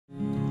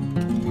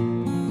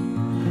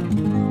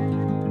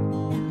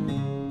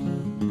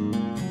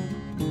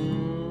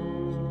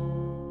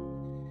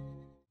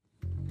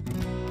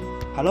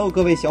Hello，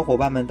 各位小伙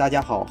伴们，大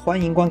家好，欢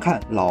迎观看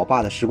老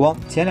爸的时光。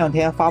前2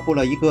天发布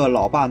了一个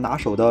老爸拿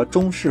手的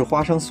中式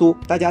花生酥，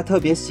大家特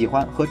别喜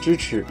欢和支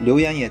持，留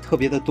言也特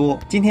别的多。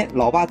今天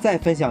老爸再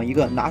分享一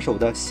个拿手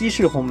的西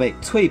式烘焙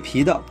脆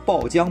皮的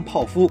爆浆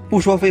泡芙。不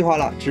说废话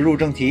了，直入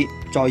正题。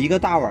找一个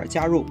大碗，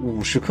加入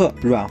50克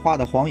软化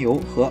的黄油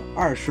和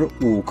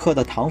25克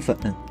的糖粉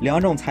，2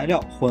种材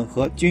料混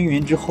合均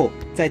匀之后，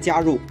再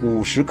加入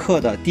50克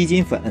的低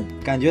筋粉。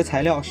感觉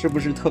材料是不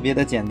是特别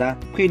的简单？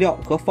配料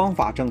和方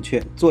法正确，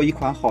做一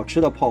款好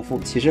吃的泡芙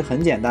其实很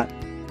简单。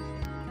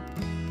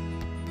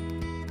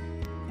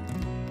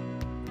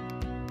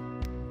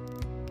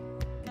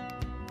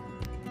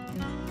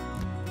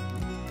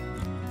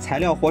材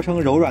料和成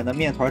柔软的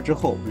面团之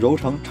后，揉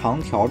成长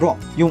条状，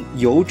用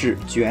油纸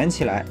卷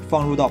起来，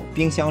放入到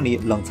冰箱里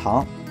冷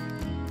藏。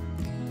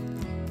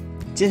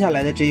接下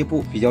来的这一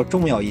步比较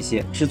重要一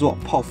些，制作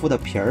泡芙的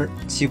皮儿。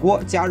起锅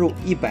加入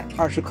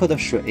120克的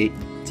水，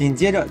紧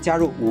接着加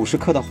入50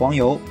克的黄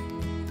油，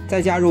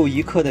再加入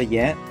1克的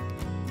盐，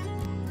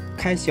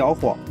开小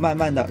火，慢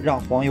慢的让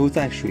黄油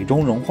在水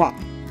中融化。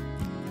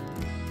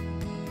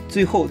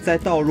最后再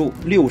倒入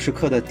60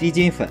克的低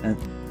筋粉。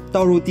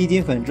倒入低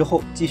筋粉之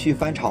后，继续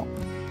翻炒，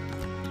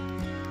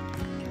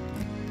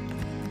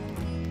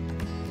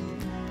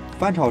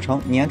翻炒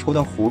成粘稠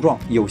的糊状，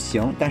有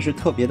形但是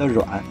特别的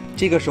软。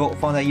这个时候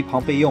放在一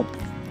旁备用。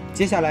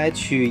接下来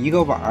取一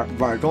个碗，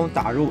碗中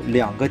打入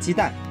2个鸡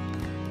蛋。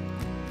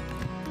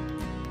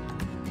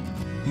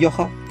哟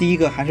呵，第一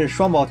个还是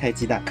双胞胎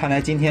鸡蛋，看来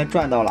今天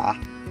赚到了啊！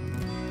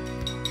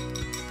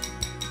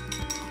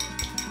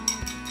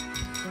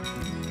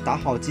打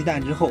好鸡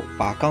蛋之后，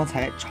把刚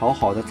才炒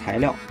好的材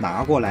料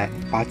拿过来，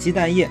把鸡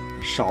蛋液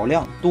少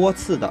量多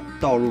次的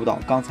倒入到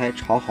刚才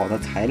炒好的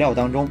材料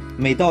当中。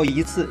每倒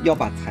一次，要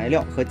把材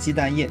料和鸡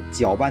蛋液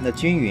搅拌的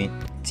均匀。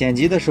剪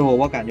辑的时候，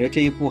我感觉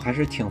这一步还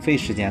是挺费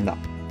时间的。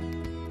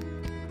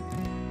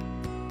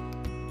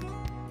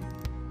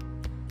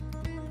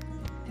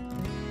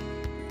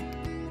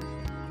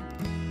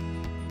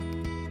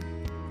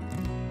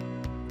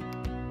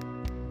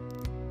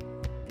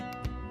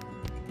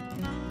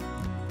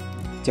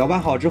搅拌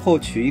好之后，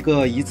取一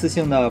个一次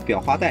性的裱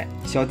花袋。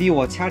小弟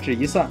我掐指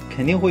一算，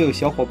肯定会有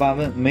小伙伴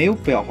问，没有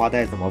裱花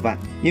袋怎么办？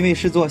因为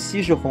是做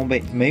西式烘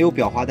焙，没有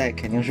裱花袋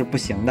肯定是不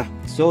行的。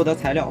所有的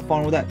材料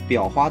放入在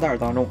裱花袋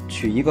当中，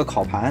取一个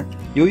烤盘。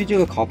由于这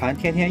个烤盘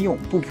天天用，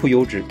不铺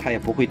油脂它也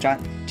不会粘。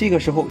这个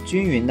时候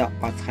均匀的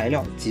把材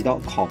料挤到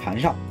烤盘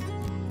上。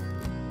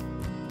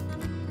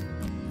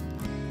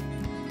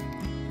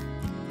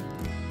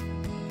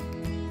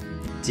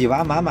挤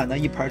完满满的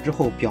一盘之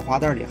后，裱花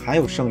袋里还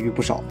有剩余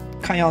不少。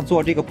看样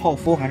做这个泡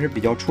芙还是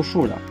比较出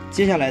数的。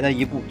接下来的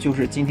一步就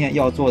是今天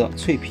要做的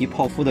脆皮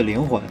泡芙的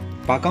灵魂。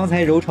把刚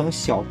才揉成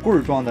小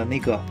棍状的那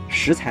个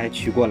食材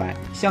取过来，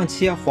像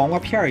切黄瓜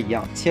片一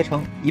样切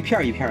成一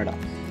片一片的，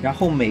然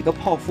后每个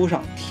泡芙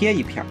上贴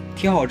一片。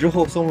贴好之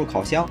后送入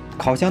烤箱。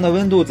烤箱的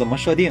温度怎么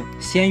设定？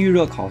先预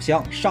热烤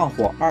箱，上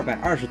火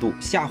220度，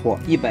下火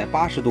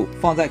180度，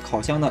放在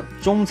烤箱的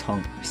中层，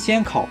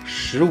先烤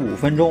15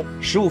分钟。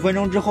15分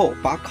钟之后，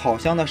把烤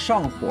箱的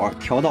上火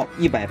调到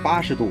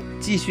180度，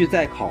继续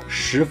再烤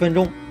10分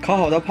钟。烤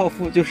好的泡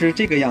芙就是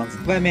这个样子，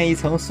外面一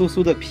层酥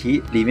酥的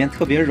皮，里面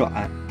特别软。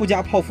不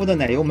加泡芙的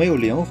奶油没有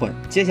灵魂。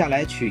接下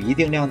来取一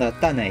定量的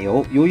淡奶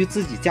油，由于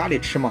自己家里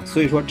吃嘛，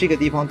所以说这个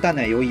地方淡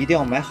奶油一定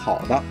要买好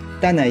的。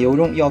淡奶油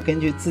中要根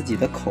据自己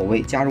的口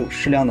味加入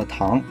适量的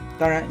糖，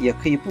当然也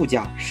可以不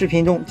加。视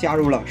频中加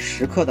入了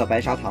10克的白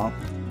砂糖。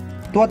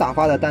多打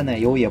发的淡奶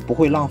油也不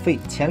会浪费。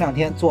前2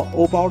天做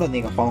欧包的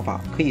那个方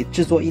法，可以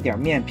制作一点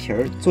面皮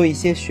儿，做一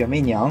些雪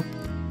媚娘。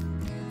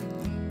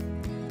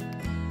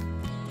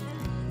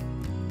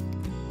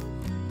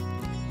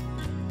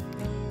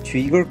取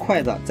一根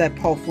筷子，在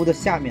泡芙的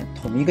下面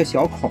捅一个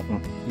小孔。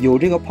有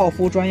这个泡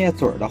芙专业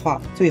嘴的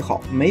话最好，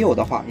没有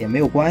的话也没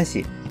有关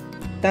系。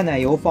淡奶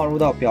油放入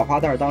到裱花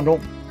袋当中，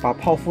把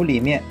泡芙里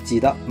面挤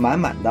得满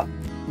满的，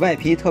外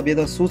皮特别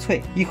的酥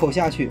脆，一口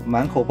下去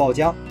满口爆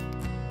浆。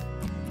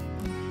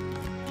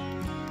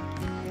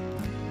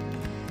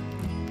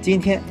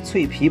今天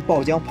脆皮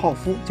爆浆泡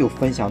芙就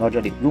分享到这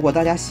里。如果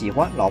大家喜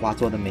欢老爸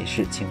做的美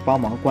食，请帮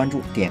忙关注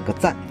点个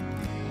赞。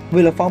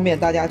为了方便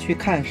大家去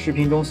看视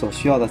频中所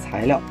需要的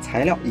材料，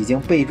材料已经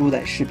备注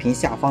在视频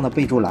下方的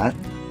备注栏。